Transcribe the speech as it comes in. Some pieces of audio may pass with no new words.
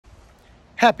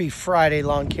Happy Friday,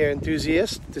 lawn care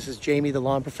enthusiast. This is Jamie, the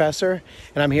lawn professor,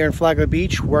 and I'm here in Flagler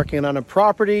Beach working on a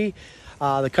property.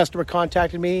 The customer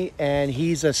contacted me, and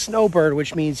he's a snowbird,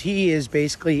 which means he is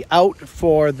basically out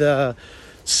for the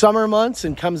summer months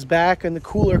and comes back in the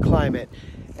cooler climate.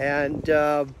 And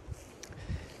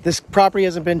this property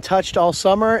hasn't been touched all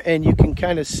summer, and you can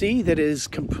kind of see that it is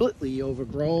completely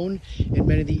overgrown in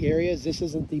many of the areas. This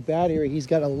isn't the bad area. He's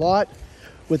got a lot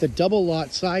with a double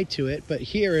lot side to it, but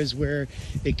here is where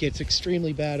it gets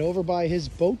extremely bad, over by his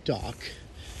boat dock.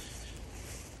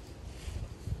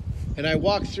 And I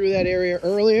walked through that area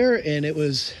earlier, and it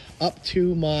was up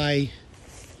to my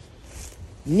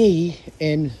knee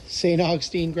in St.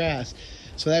 Augustine grass.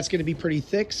 So that's going to be pretty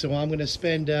thick, so I'm going to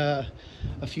spend a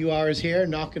few hours here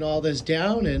knocking all this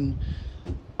down, and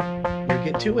we'll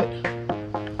get to it.